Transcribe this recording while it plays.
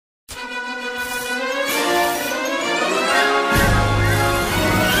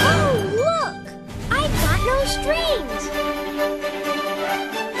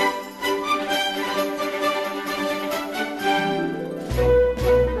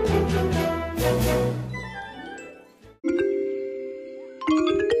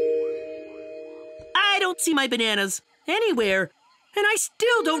see my bananas anywhere, and I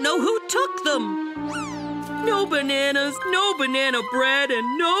still don't know who took them. No bananas, no banana bread,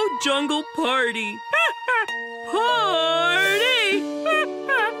 and no jungle party. Party!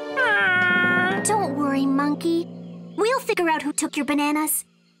 Don't worry, Monkey. We'll figure out who took your bananas.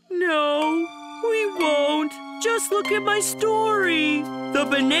 No, we won't. Just look at my story. The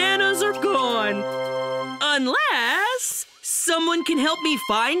bananas are gone. Unless someone can help me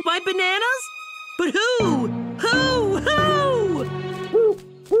find my bananas? But who? Who?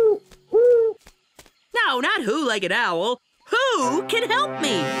 No, not who like an owl. Who can help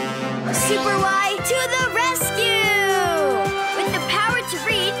me? Super Y to the rescue! With the power to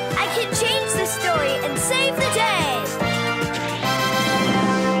read, I can change the story and save the day!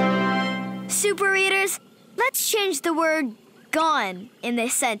 Super Readers, let's change the word gone in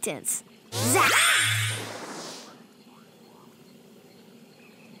this sentence. Zap!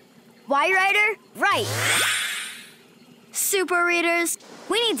 Y-Rider, right. Super Readers,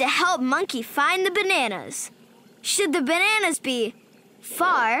 we need to help Monkey find the bananas. Should the bananas be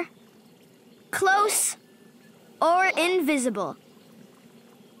far, close, or invisible?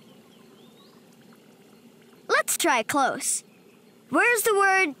 Let's try close. Where's the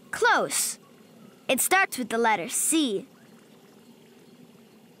word close? It starts with the letter C.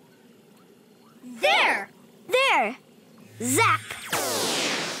 There! There! Zap!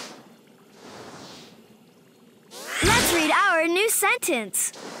 Let's read our new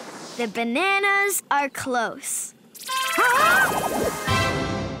sentence. The bananas are close.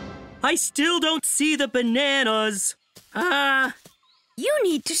 I still don't see the bananas. You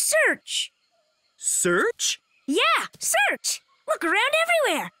need to search. Search? Yeah, search. Look around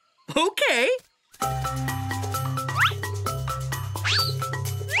everywhere. Okay.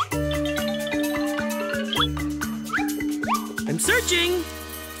 I'm searching.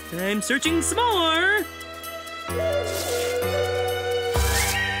 I'm searching some more.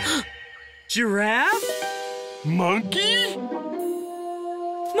 Giraffe? Monkey?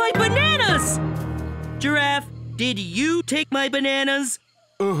 My bananas! Giraffe, did you take my bananas?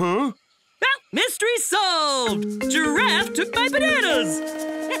 Uh-huh. Well, mystery solved! Giraffe took my bananas!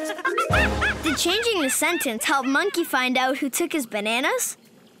 Did changing the sentence help Monkey find out who took his bananas?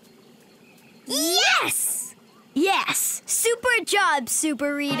 Yes! Yes! Super job,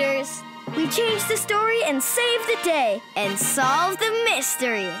 Super Readers! We changed the story and saved the day and solved the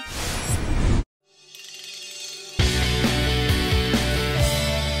mystery.